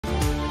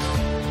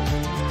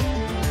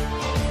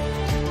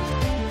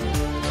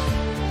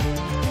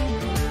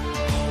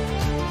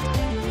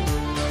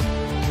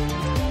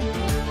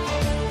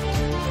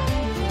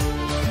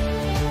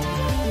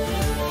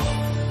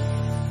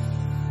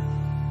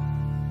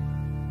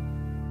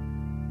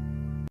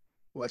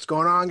What's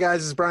going on,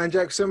 guys? It's Brian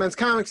Jack, Simpleman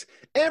Comics,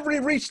 and we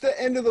reached the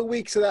end of the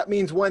week, so that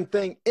means one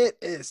thing. It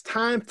is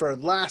time for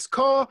Last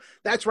Call.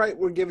 That's right,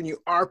 we're giving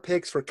you our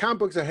picks for comic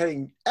books that are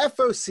heading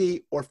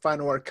FOC or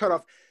Final Word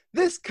Cutoff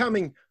this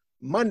coming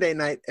Monday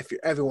night if you're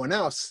everyone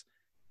else.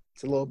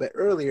 It's a little bit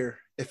earlier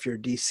if you're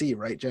DC,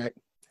 right, Jack?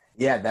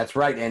 Yeah, that's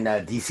right. And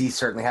DC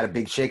certainly had a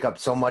big shakeup.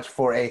 So much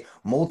for a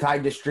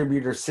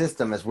multi-distributor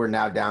system as we're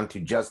now down to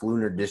just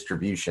lunar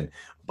distribution.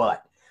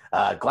 But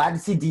glad to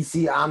see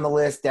DC on the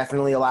list.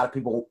 Definitely a lot of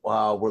people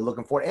were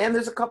looking for it. And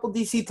there's a couple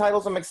DC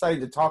titles I'm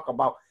excited to talk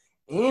about.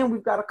 And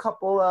we've got a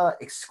couple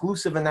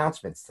exclusive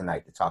announcements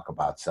tonight to talk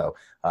about. So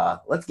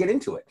let's get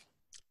into it.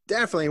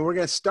 Definitely. We're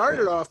going to start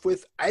it off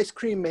with Ice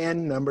Cream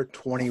Man number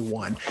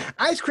 21.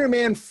 Ice Cream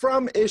Man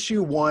from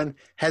issue 1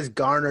 has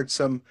garnered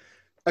some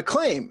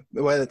acclaim,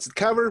 whether it's the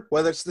cover,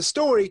 whether it's the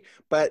story,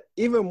 but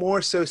even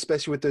more so,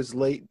 especially with those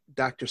late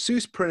Dr.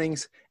 Seuss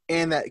printings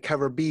and that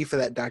cover B for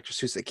that Dr.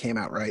 Seuss that came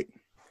out, right?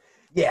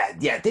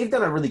 Yeah, they've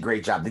done a really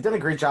great job. They've done a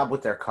great job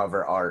with their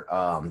cover art.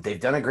 They've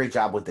done a great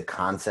job with the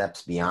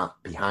concepts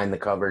behind the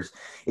covers.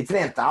 It's an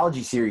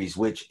anthology series,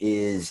 which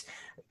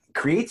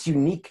creates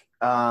unique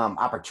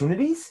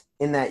opportunities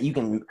in that you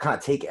can kind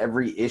of take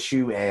every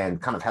issue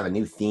and kind of have a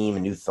new theme, a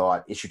new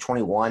thought. Issue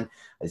 21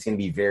 is going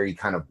to be very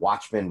kind of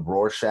Watchmen,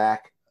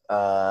 Rorschach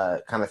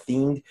kind of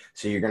themed.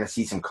 So you're going to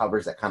see some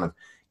covers that kind of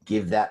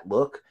give that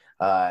look.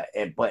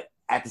 But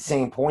at the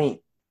same point,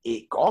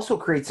 it also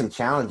creates some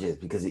challenges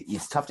because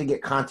it's tough to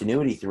get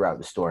continuity throughout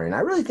the story. And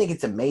I really think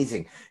it's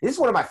amazing. This is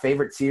one of my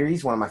favorite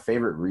series, one of my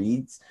favorite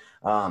reads.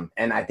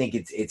 And I think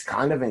it's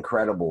kind of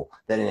incredible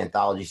that an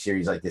anthology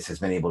series like this has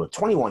been able to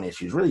 21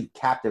 issues really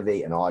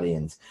captivate an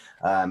audience.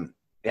 And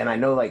I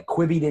know like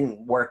Quibi didn't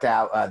work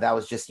out. That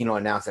was just,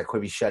 announced that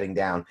Quibi's shutting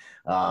down.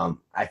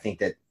 I think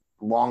that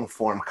long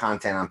form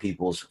content on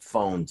people's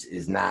phones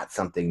is not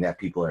something that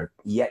people are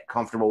yet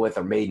comfortable with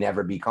or may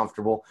never be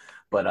comfortable.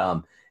 But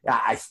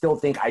I still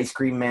think Ice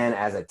Cream Man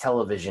as a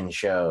television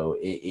show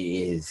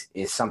is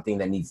something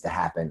that needs to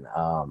happen.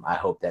 I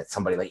hope that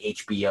somebody like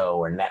HBO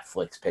or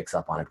Netflix picks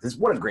up on it because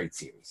what a great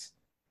series.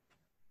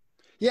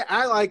 Yeah,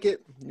 I like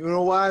it. You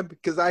know why?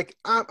 Because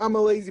I'm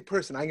a lazy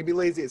person. I can be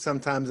lazy at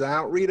sometimes. I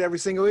don't read every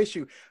single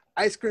issue.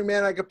 Ice Cream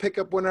Man, I can pick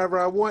up whenever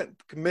I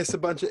want, can miss a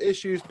bunch of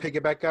issues, pick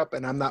it back up,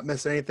 and I'm not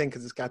missing anything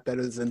because it's got that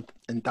as an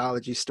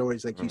anthology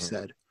stories like you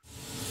said.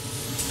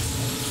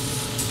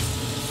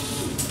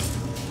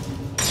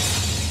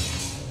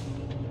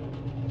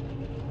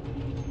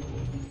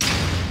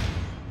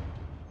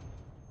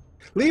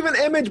 Leaving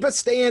Image, but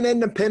staying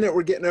independent,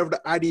 we're getting over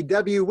to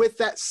IDW with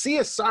that Sea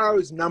of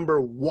Sorrows number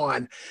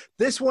 1.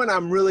 This one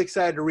I'm really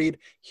excited to read.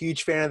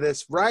 Huge fan of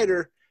this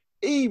writer.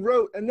 He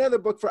wrote another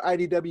book for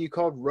IDW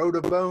called Road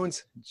of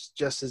Bones. It's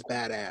just as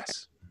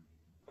badass.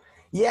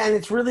 Yeah, and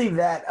it's really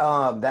that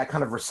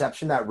kind of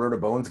reception that Road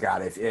of Bones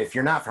got. If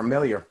you're not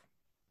familiar,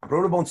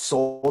 Road of Bones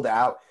sold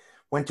out,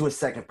 went to a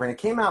second print.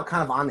 It came out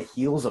kind of on the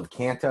heels of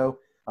Kanto.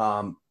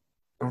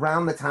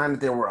 Around the time that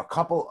there were a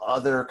couple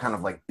other kind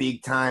of like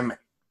big-time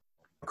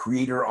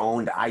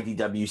creator-owned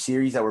IDW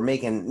series that were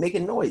making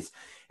noise.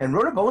 And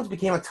Road of Bones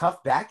became a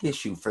tough back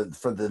issue for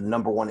the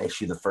number 1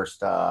 issue, the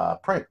first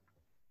print.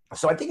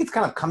 So I think it's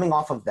kind of coming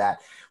off of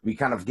that. We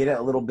kind of get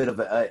a little bit of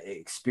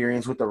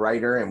experience with the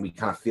writer, and we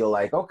kind of feel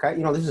like, okay,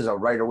 this is a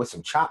writer with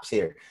some chops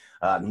here.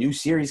 New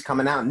series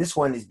coming out, and this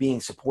one is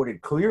being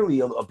supported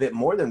clearly a bit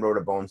more than Road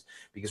of Bones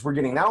because we're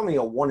getting not only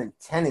a 1 in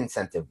 10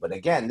 incentive, but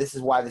again, this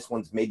is why this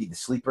one's maybe the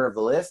sleeper of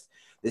the list.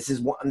 This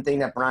is one thing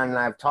that Brian and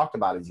I have talked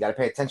about is you got to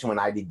pay attention when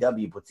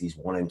IDW puts these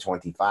 1 in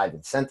 25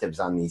 incentives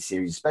on these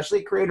series,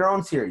 especially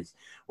creator-owned series,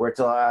 where it's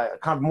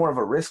kind of more of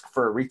a risk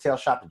for a retail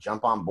shop to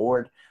jump on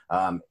board.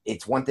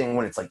 It's one thing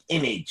when it's like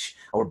Image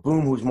or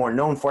Boom, who's more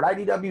known for it.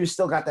 IDW has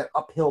still got that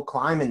uphill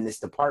climb in this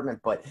department,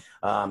 but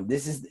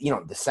this is,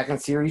 the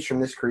second series from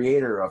this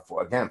creator.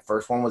 Again,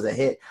 first one was a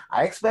hit.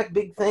 I expect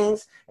big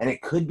things, and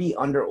it could be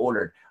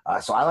under-ordered.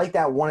 So I like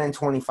that 1 in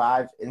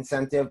 25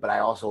 incentive, but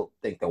I also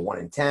think the 1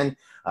 in 10,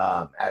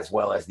 as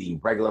well as the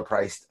regular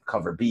priced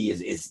cover B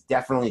is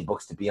definitely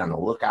books to be on the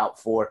lookout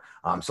for.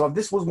 So if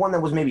this was one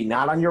that was maybe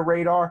not on your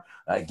radar,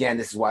 again,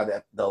 this is why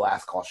the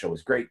Last Call show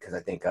was great because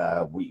I think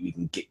we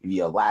can give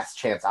you a last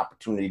chance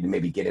opportunity to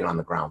maybe get in on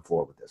the ground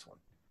floor with this one.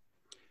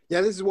 Yeah,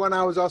 this is one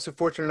I was also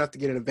fortunate enough to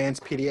get an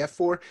advanced PDF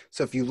for.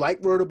 So if you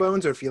like Road of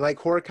Bones or if you like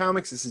horror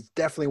comics, this is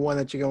definitely one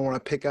that you're going to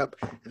want to pick up.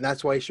 And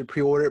that's why you should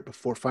pre-order it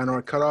before Final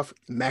Word Cutoff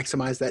and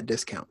maximize that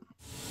discount.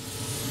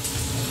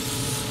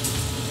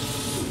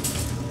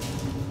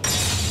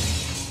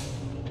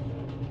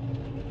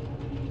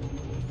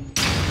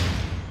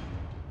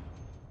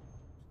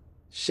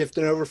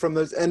 Shifting over from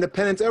those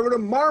independents over to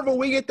Marvel,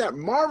 we get that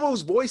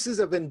Marvel's Voices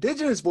of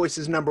Indigenous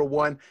Voices number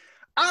 1.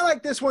 I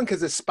like this one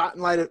because it's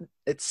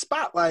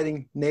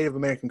spotlighting Native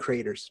American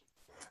creators.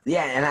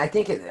 Yeah, and I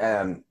think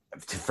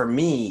for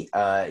me,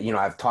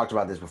 I've talked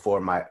about this before.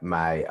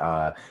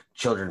 My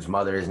children's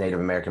mother is Native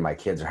American. My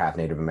kids are half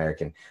Native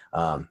American.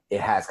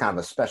 It has kind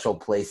of a special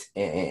place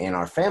in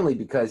our family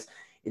because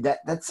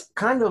that's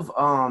kind of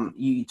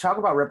you talk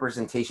about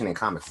representation in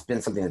comics. It's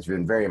been something that's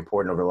been very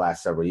important over the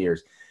last several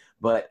years.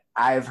 But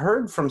I've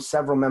heard from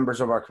several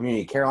members of our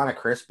community, Carolina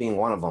Chris being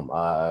one of them.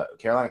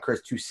 Carolina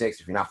Chris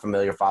 26, if you're not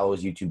familiar, follow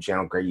his YouTube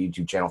channel, great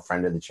YouTube channel,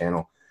 friend of the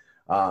channel.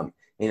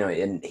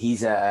 And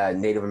he's a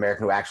Native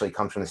American who actually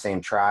comes from the same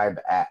tribe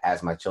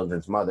as my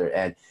children's mother.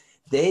 And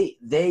he's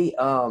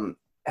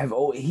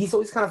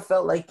always kind of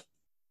felt like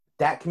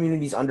that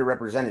community is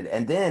underrepresented.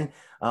 And then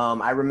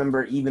I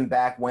remember even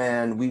back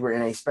when we were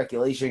in a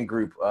speculation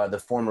group, the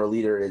former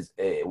leader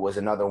was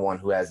another one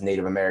who has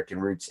Native American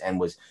roots and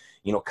was,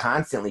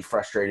 constantly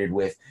frustrated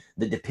with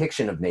the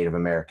depiction of Native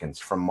Americans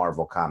from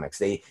Marvel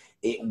Comics.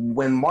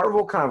 When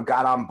Marvel kind of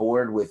got on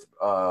board with,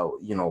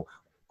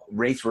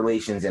 race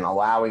relations and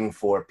allowing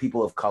for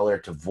people of color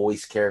to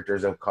voice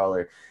characters of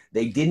color,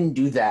 they didn't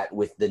do that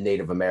with the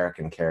Native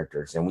American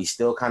characters. And we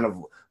still kind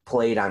of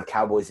played on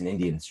cowboys and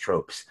Indians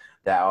tropes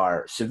that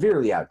are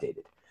severely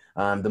outdated.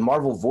 The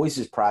Marvel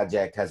Voices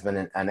project has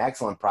been an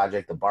excellent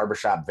project. The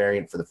barbershop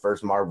variant for the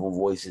first Marvel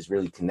Voices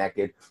really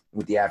connected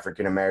with the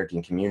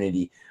African-American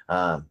community.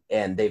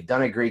 And they've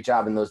done a great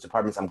job in those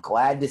departments. I'm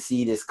glad to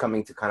see this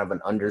coming to kind of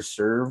an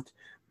underserved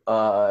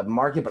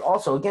market. But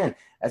also, again,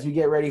 as we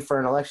get ready for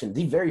an election,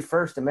 the very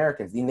first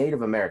Americans, the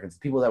Native Americans, the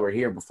people that were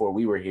here before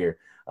we were here,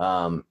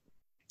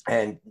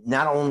 and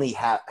not only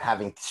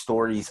having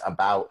stories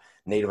about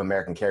Native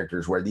American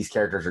characters where these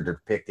characters are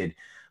depicted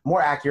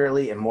more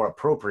accurately and more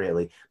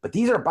appropriately, but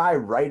these are by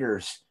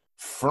writers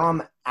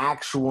from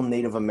actual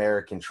Native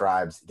American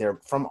tribes.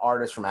 They're from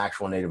artists from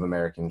actual Native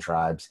American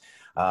tribes.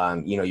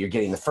 You're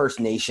getting the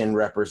First Nation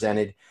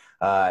represented.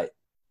 You're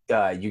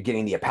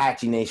getting the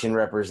Apache Nation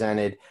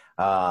represented.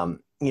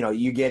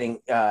 You're getting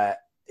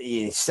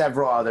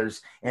several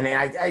others. And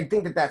I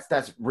think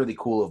that's really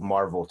cool of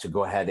Marvel to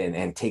go ahead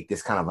and take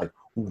this kind of like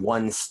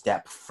one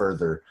step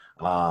further.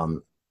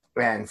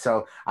 And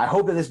so I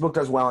hope that this book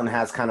does well and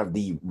has kind of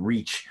the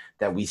reach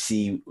that we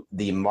see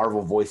the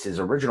Marvel Voices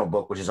original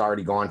book, which has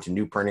already gone to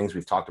new printings.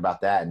 We've talked about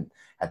that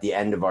at the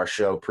end of our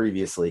show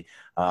previously.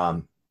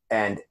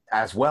 And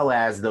as well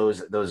as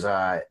those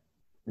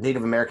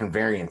Native American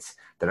variants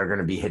that are going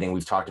to be hitting.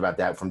 We've talked about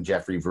that from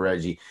Jeffrey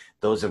Vareggi.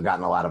 Those have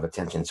gotten a lot of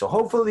attention. So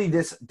hopefully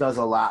this does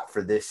a lot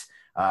for this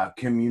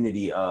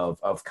community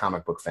of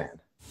comic book fan.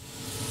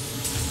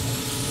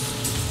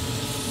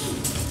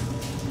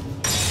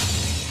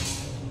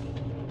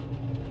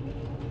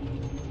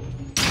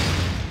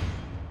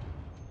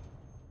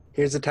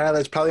 Here's a title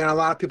that's probably on a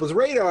lot of people's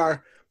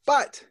radar,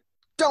 but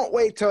don't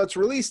wait till its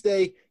release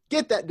day.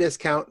 Get that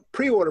discount,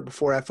 pre-order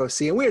before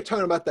FOC, and we are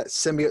talking about that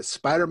symbiote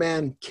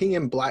Spider-Man King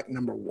in Black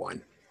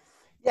 #1.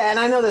 Yeah, and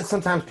I know that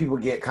sometimes people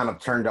get kind of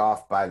turned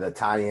off by the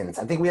tie-ins.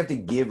 I think we have to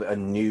give a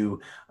new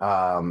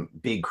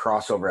big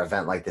crossover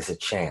event like this a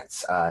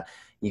chance.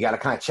 You got to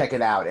kind of check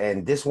it out,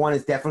 and this one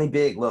is definitely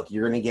big. Look,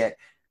 you're gonna get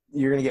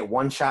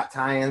one-shot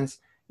tie-ins.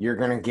 You're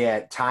going to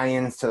get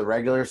tie-ins to the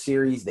regular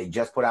series. They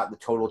just put out the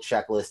total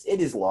checklist. It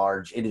is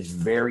large. It is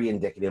very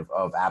indicative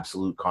of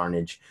Absolute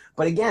Carnage.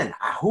 But again,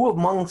 who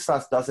amongst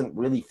us doesn't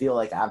really feel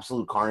like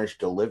Absolute Carnage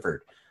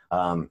delivered?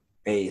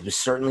 It was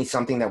certainly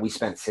something that we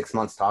spent 6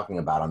 months talking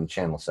about on the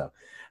channel. So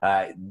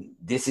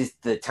this is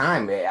the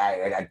time.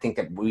 I think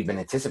that we've been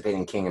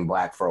anticipating King in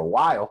Black for a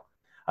while.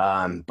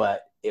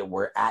 But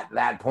we're at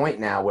that point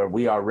now where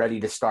we are ready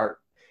to start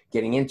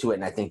getting into it,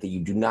 and I think that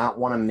you do not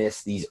want to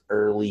miss these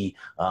early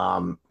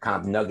kind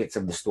of nuggets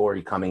of the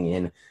story coming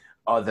in,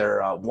 other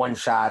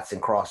one-shots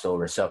and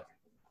crossovers. So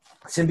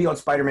Symbiote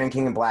Spider-Man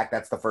King in Black,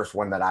 that's the first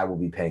one that I will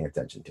be paying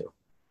attention to.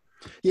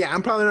 Yeah,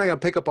 I'm probably not going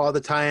to pick up all the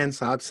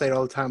tie-ins. I'd say it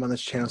all the time on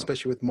this channel,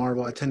 especially with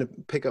Marvel. I tend to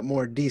pick up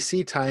more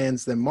DC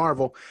tie-ins than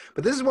Marvel,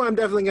 but this is one I'm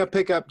definitely going to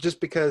pick up just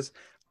because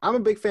I'm a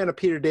big fan of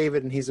Peter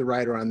David, and he's the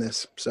writer on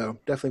this, so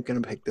definitely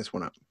going to pick this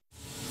one up.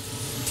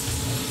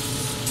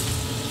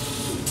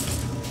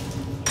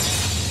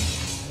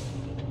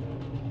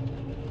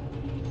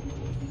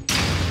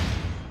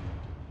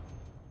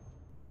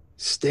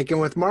 Sticking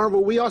with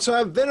Marvel, we also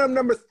have Venom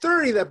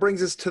 #30 that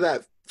brings us to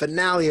that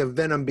finale of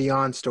Venom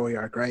Beyond story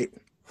arc, right?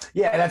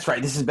 Yeah, that's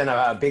right. This has been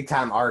a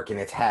big-time arc, and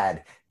it's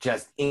had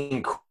just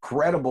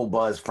incredible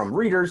buzz from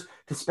readers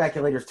to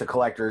speculators to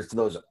collectors to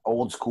those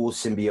old-school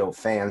symbiote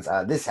fans.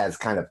 This has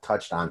kind of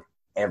touched on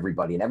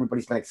everybody, and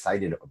everybody's been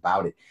excited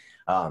about it.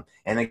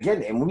 And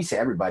again, and when we say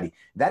everybody,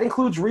 that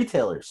includes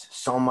retailers,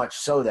 so much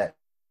so that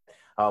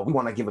we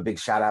want to give a big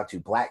shout-out to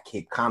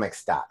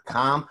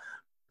BlackCapeComics.com,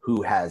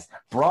 who has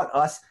brought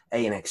us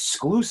an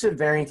exclusive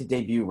variant to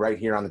debut right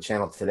here on the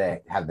channel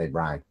today. Have they,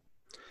 Brian?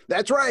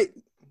 That's right.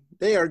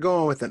 They are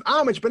going with an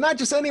homage, but not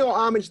just any old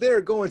homage. They are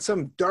going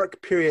some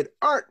dark period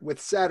art with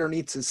Saturn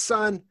Eats His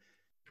Son,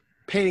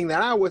 painting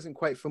that I wasn't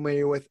quite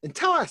familiar with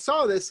until I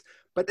saw this,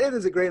 but it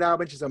is a great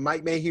homage. It's a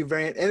Mike Mayhew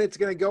variant, and it's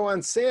going to go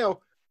on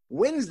sale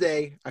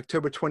Wednesday,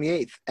 October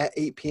 28th at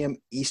 8 p.m.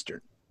 Eastern.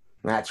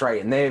 That's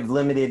right. And they've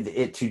limited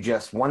it to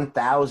just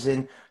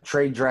 1,000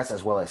 trade dress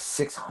as well as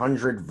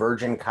 600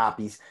 virgin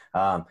copies.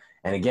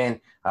 And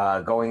again,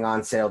 going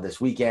on sale this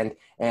weekend.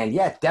 And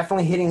yeah,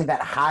 definitely hitting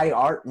that high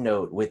art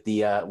note with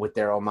with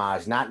their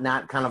homage,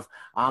 not kind of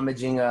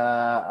homaging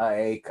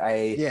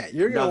Yeah,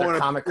 you're going another to want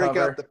to comic break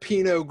cover. out the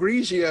Pinot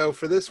Grigio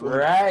for this one.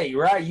 Right.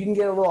 You can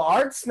get a little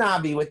art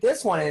snobby with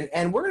this one.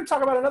 And we're going to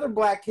talk about another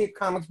Black Cape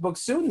Comics book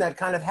soon that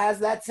kind of has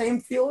that same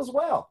feel as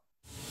well.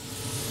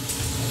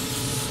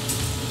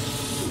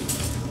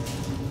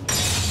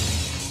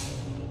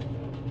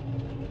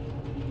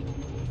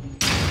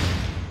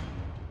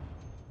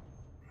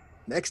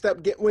 Next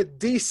up, getting with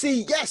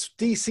DC. Yes,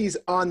 DC's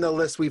on the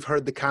list. We've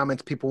heard the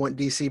comments. People want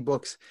DC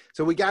books.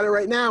 So we got it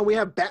right now. We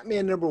have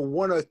Batman number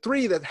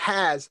 103 that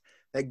has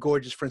that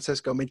gorgeous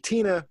Francisco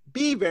Martina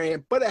B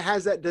variant, but it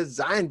has that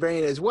design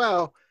variant as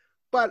well.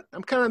 But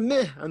I'm kind of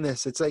meh on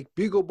this. It's like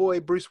Bugle Boy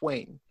Bruce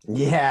Wayne.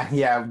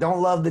 Yeah.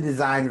 Don't love the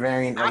design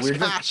variant.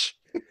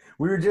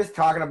 We were just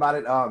talking about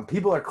it.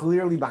 People are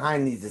clearly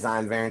behind these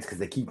design variants because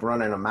they keep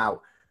running them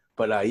out.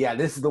 But yeah,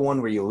 this is the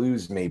one where you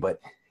lose me.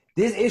 But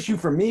this issue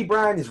for me,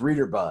 Brian, is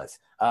reader buzz.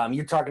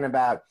 You're talking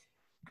about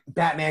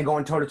Batman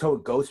going toe-to-toe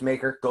with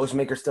Ghostmaker.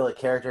 Ghostmaker's still a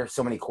character.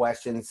 So many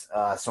questions,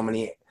 so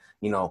many,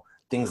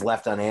 things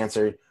left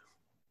unanswered.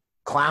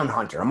 Clown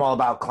Hunter. I'm all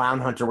about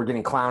Clown Hunter. We're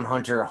getting Clown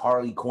Hunter,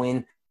 Harley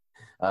Quinn.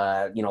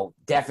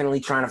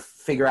 Definitely trying to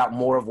figure out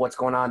more of what's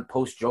going on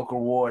post-Joker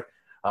War.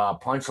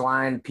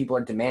 Punchline. People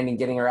are demanding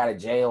getting her out of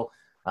jail.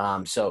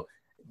 So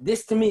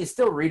this, to me, is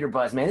still reader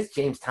buzz, man. This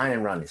James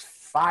Tynion run is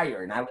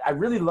fire. And I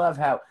really love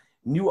how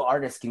new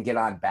artists can get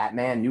on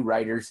Batman, new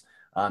writers,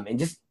 and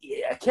just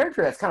a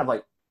character that's kind of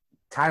like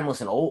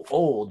timeless and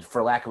old,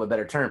 for lack of a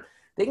better term.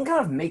 They can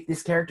kind of make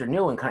this character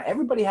new, and kind of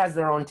everybody has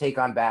their own take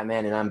on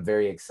Batman, and I'm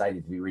very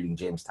excited to be reading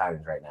James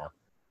Tynion right now.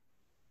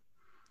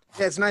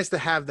 Yeah, it's nice to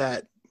have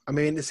that. I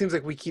mean, it seems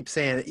like we keep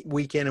saying it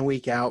week in and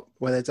week out,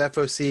 whether it's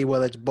FOC,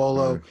 whether it's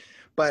Bolo,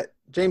 but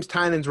James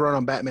Tynion's run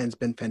on Batman's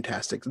been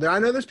fantastic. I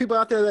know there's people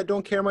out there that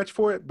don't care much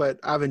for it, but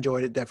I've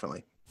enjoyed it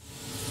definitely.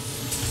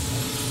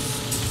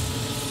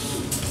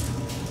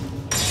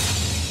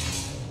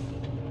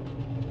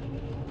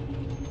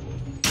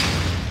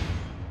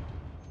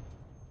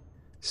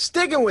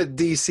 Sticking with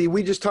DC,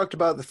 we just talked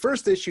about the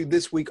first issue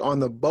this week on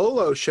the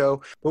Bolo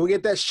Show, but we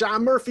get that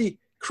Sean Murphy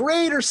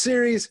creator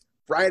series,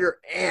 writer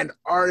and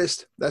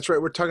artist. That's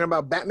right, we're talking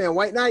about Batman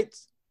White Knight,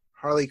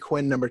 Harley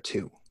Quinn number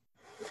 2.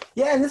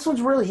 Yeah, and this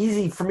one's really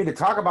easy for me to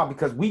talk about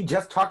because we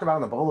just talked about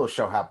on the Bolo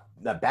Show how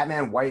the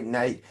Batman White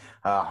Knight,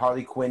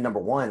 Harley Quinn number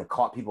 1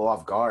 caught people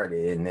off guard,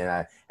 and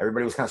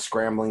everybody was kind of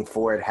scrambling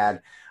for it.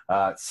 Had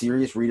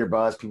serious reader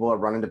buzz. People are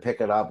running to pick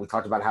it up. We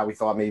talked about how we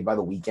thought maybe by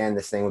the weekend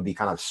this thing would be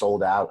kind of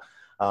sold out.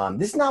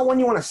 This is not one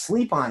you want to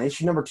sleep on.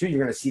 Issue number 2, you're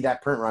going to see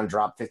that print run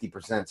drop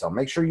 50%. So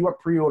make sure you are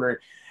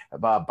pre-ordered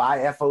by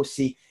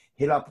FOC.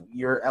 Hit up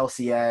your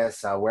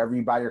LCS, wherever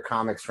you buy your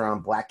comics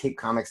from,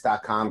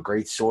 blackcapecomics.com,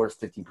 great source,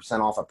 50%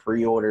 off of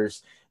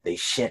pre-orders. They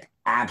ship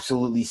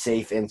absolutely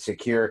safe and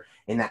secure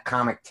in that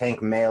comic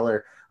tank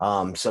mailer.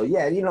 So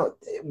yeah,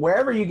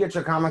 wherever you get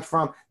your comics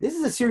from, this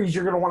is a series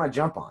you're going to want to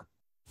jump on.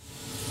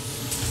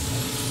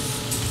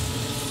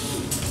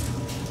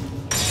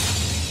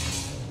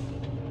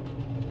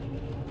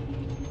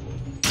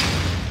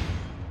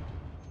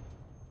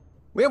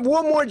 We have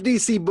one more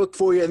DC book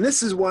for you, and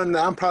this is one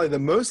that I'm probably the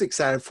most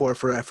excited for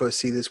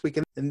FOC this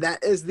weekend, and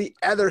that is The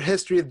Other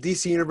History of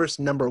DC Universe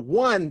number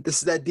 1. This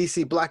is that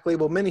DC Black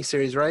Label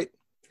miniseries, right?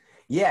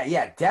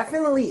 Yeah,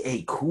 definitely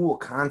a cool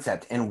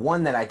concept, and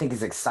one that I think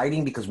is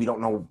exciting because we don't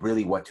know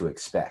really what to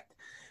expect.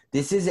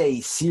 This is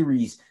a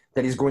series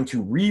that is going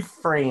to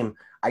reframe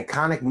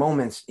iconic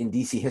moments in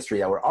DC history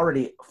that we're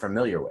already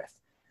familiar with.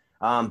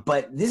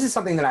 But this is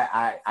something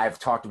that I've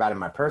talked about in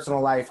my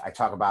personal life. I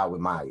talk about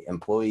with my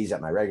employees at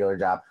my regular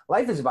job.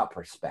 Life is about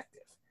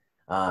perspective.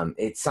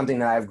 It's something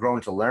that I've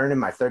grown to learn in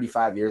my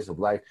 35 years of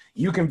life.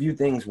 You can view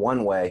things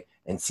one way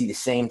and see the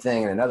same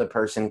thing, and another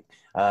person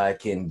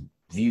can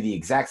view the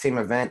exact same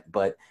event,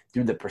 but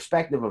through the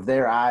perspective of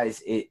their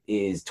eyes, it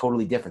is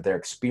totally different. Their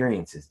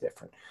experience is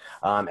different.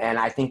 And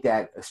I think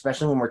that,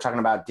 especially when we're talking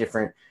about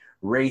different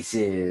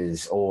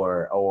races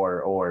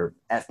or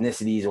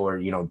ethnicities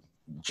or,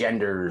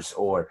 genders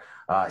or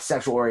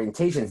sexual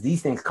orientations,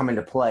 these things come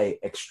into play,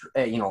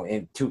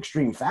 to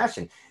extreme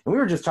fashion. And we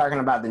were just talking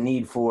about the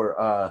need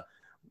for,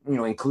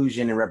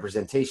 inclusion and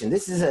representation.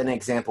 This is an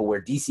example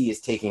where DC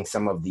is taking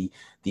some of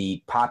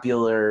the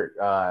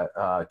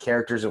popular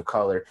characters of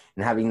color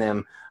and having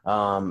them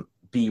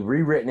be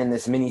rewritten in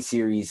this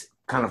miniseries,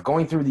 kind of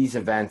going through these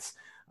events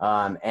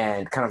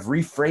and kind of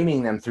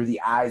reframing them through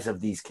the eyes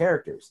of these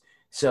characters.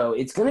 So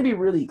it's going to be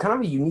really kind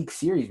of a unique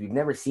series. We've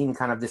never seen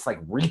kind of this like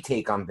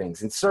retake on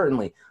things. And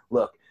certainly,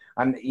 look,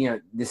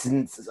 this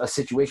isn't a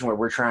situation where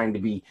we're trying to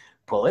be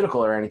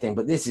political or anything,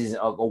 but this is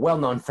a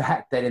well-known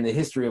fact that in the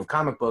history of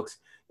comic books,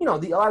 a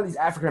lot of these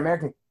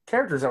African-American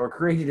characters that were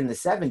created in the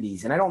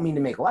 70s, and I don't mean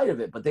to make light of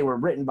it, but they were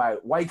written by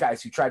white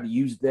guys who tried to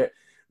use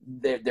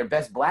their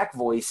best black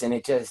voice, and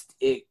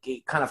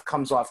it kind of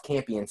comes off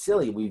campy and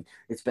silly.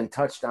 It's been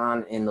touched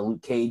on in the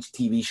Luke Cage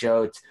TV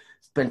show. It's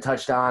been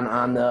touched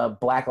on the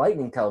Black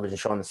Lightning television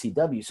show on the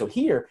CW. So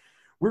here,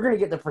 we're going to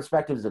get the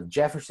perspectives of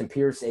Jefferson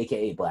Pierce,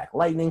 a.k.a. Black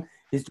Lightning,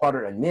 his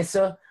daughter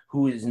Anissa,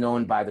 who is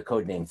known by the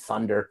codename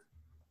Thunder,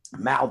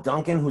 Mal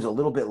Duncan, who's a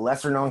little bit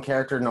lesser-known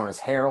character known as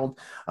Harold,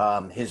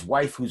 his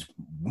wife, who's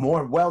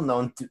more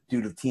well-known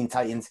due to Teen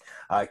Titans,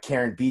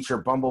 Karen Beecher,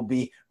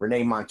 Bumblebee,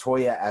 Renee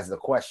Montoya as the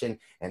Question,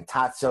 and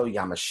Tatsuo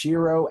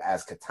Yamashiro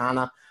as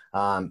Katana.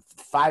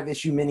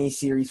 5-issue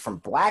miniseries from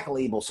Black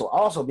Label. So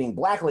also being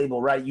Black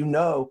Label, right,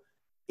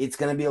 it's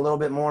going to be a little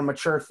bit more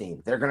mature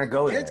theme. They're going to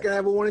go there. It's going to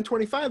have a 1 in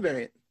 25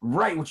 variant.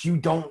 Right, which you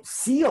don't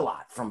see a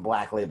lot from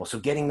Black Label. So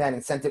getting that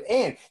incentive.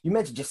 And you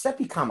mentioned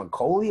Giuseppe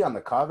Camicoli on the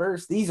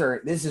covers.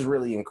 This is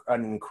really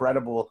an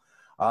incredible.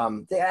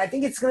 I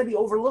think it's going to be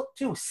overlooked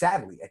too,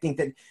 sadly. I think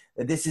that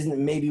this isn't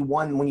maybe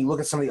one, when you look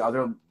at some of the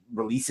other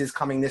releases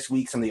coming this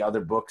week, some of the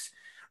other books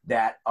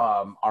that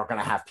are going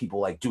to have people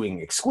like doing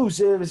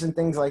exclusives and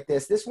things like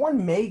this. This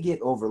one may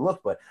get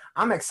overlooked, but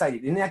I'm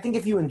excited. And I think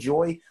if you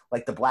enjoy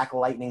like the Black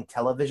Lightning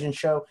television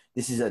show,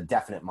 this is a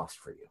definite must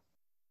for you.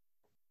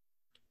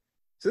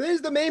 So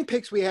there's the main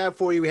picks we have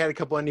for you. We had a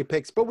couple indie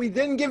picks, but we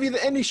didn't give you the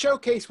indie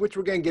showcase, which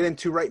we're going to get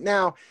into right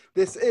now.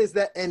 This is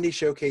the indie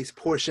showcase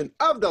portion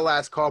of The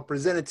Last Call,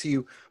 presented to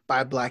you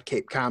by Black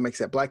Cape Comics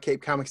at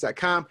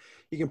blackcapecomics.com.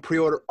 You can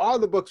pre-order all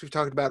the books we've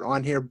talked about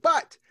on here,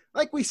 but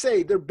like we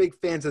say, they're big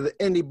fans of the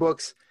indie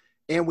books,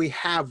 and we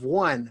have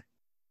one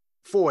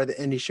for the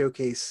indie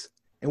showcase,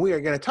 and we are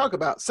going to talk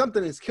about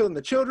Something Is Killing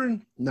the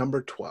Children,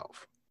 number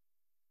 12.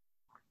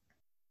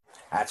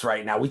 That's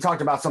right. Now, we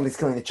talked about Something's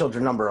Killing the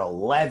Children, number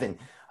 11,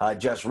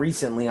 just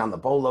recently on the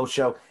Bolo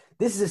Show.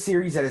 This is a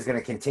series that is going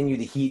to continue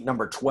the heat.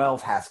 Number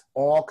 12 has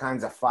all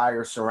kinds of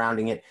fire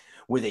surrounding it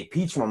with a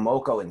Peach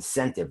Momoko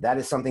incentive. That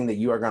is something that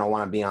you are going to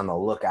want to be on the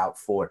lookout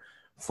for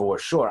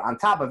sure. On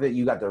top of it,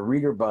 you got the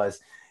reader buzz.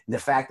 The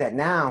fact that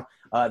now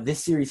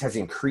this series has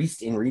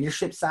increased in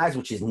readership size,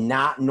 which is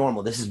not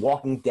normal. This is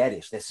Walking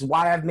Dead-ish. This is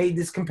why I've made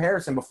this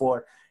comparison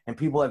before, and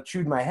people have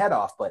chewed my head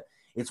off. But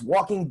it's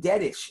Walking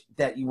Dead-ish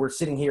that you were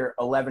sitting here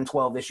 11,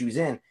 12 issues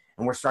in,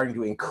 and we're starting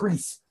to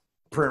increase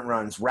print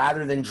runs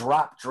rather than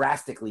drop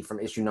drastically from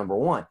issue number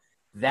 1.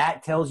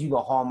 That tells you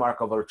the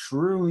hallmark of a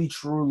truly,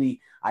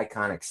 truly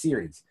iconic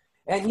series.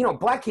 And,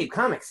 Black Cape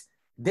Comics,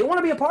 they want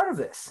to be a part of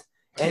this.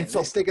 And so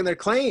they're sticking their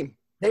claim.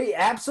 They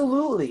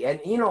absolutely. And,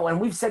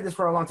 and we've said this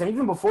for a long time.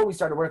 Even before we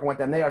started working with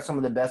them, they are some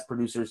of the best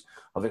producers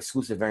of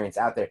exclusive variants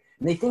out there.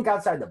 And they think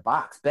outside the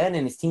box. Ben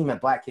and his team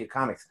at Black Cape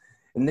Comics.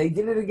 And they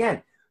did it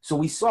again. So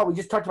we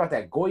just talked about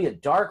that Goya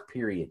Dark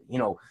period,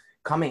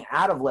 coming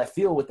out of left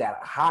field with that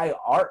high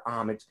art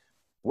homage.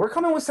 We're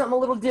coming with something a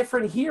little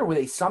different here with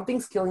a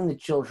Something's Killing the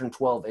Children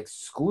 12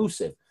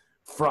 exclusive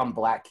from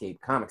Black Cape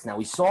Comics. Now,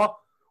 we saw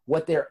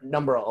what their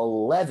number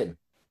 11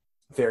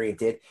 variant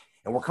did.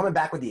 And we're coming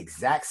back with the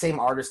exact same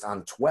artist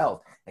on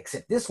 12,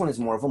 except this one is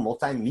more of a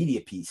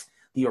multimedia piece.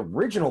 The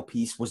original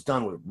piece was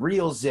done with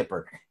real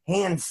zipper,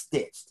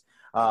 hand-stitched,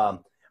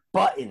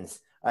 buttons.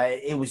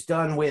 It was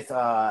done with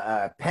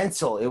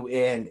pencil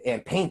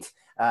and paint,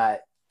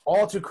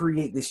 all to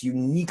create this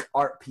unique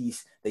art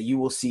piece that you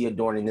will see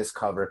adorning this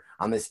cover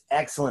on this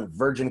excellent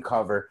virgin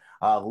cover,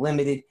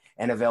 limited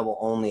and available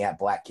only at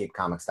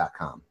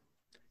blackcapecomics.com.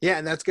 Yeah,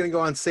 and that's going to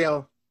go on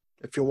sale.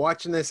 If you're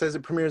watching this as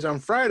it premieres on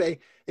Friday,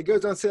 it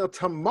goes on sale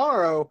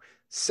tomorrow,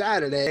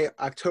 Saturday,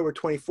 October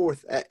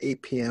 24th at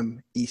 8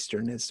 p.m.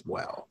 Eastern as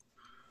well.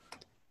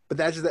 But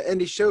that's the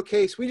indie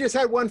showcase. We just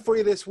had one for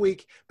you this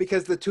week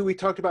because the two we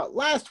talked about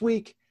last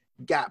week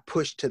got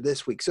pushed to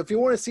this week. So if you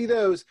want to see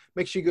those,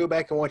 make sure you go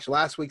back and watch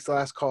last week's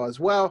Last Call as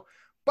well.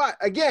 But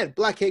again,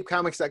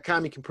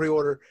 blackcapecomics.com, you can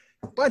pre-order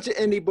a bunch of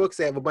indie books.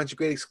 They have a bunch of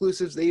great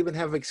exclusives. They even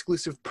have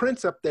exclusive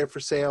prints up there for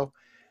sale.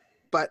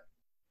 But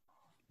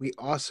we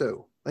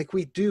also, like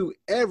we do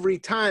every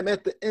time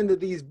at the end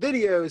of these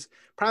videos,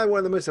 probably one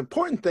of the most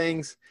important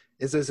things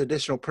is those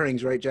additional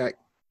printings, right, Jack?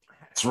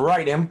 That's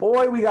right. And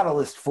boy, we got a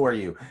list for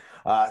you.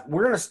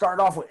 We're going to start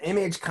off with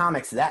Image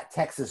Comics, That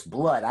Texas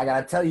Blood. I got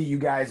to tell you, you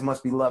guys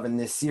must be loving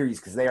this series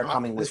because they are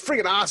coming with... It's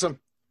freaking awesome.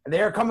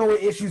 They're coming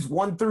with issues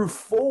 1 through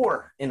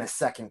 4 in a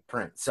second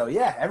print. So,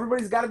 yeah,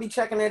 everybody's got to be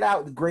checking it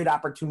out. The great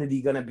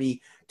opportunity going to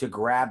be to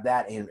grab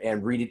that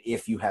and read it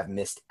if you have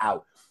missed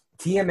out.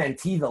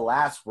 TMNT, The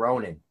Last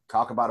Ronin.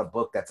 Talk about a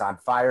book that's on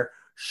fire.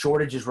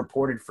 Shortage is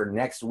reported for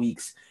next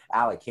week's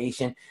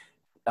allocation.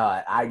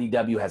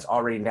 IDW has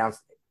already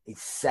announced a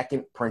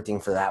second printing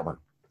for that one.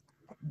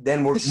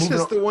 Then we're moving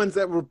just the ones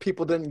that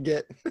people didn't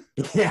get.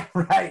 Yeah,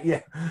 right.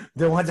 Yeah,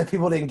 the ones that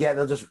people didn't get,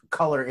 they'll just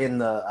color in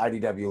the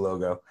IDW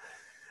logo.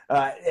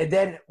 And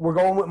then we're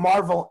going with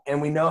Marvel,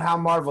 and we know how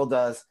Marvel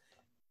does.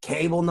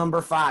 Cable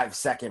number 5,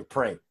 second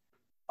print.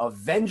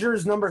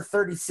 Avengers number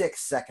 36,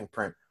 second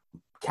print.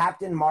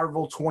 Captain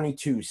Marvel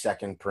 22,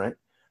 second print.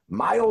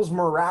 Miles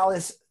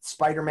Morales,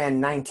 Spider-Man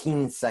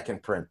 19,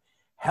 second print.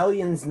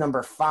 Hellions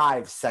number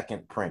 5,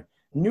 second print.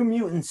 New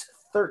Mutants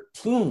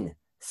 13,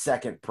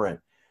 second print.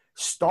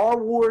 Star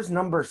Wars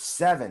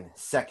 #7,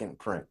 second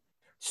print.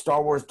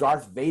 Star Wars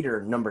Darth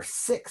Vader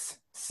 #6,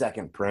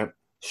 second print.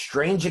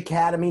 Strange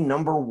Academy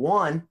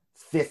 #1,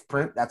 fifth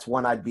print. That's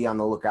one I'd be on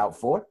the lookout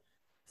for.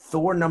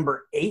 Thor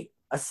 #8,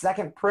 a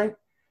second print.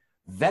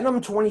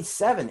 Venom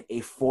 27,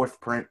 a fourth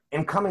print.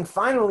 And coming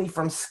finally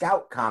from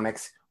Scout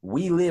Comics,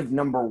 We Live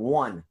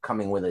 #1,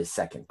 coming with a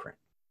second print.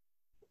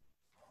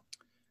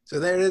 So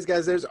there it is,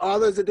 guys. There's all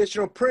those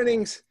additional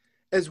printings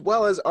as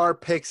well as our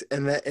picks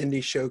in the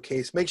Indie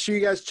Showcase. Make sure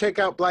you guys check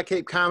out Black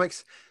Cape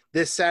Comics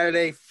this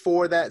Saturday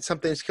for that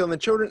Something's Killing the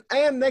Children,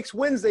 and next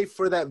Wednesday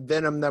for that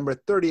Venom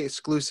 #30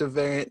 exclusive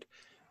variant.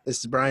 This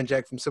is Brian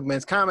Jack from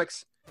Simpleman's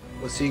Comics.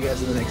 We'll see you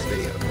guys in the next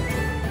video.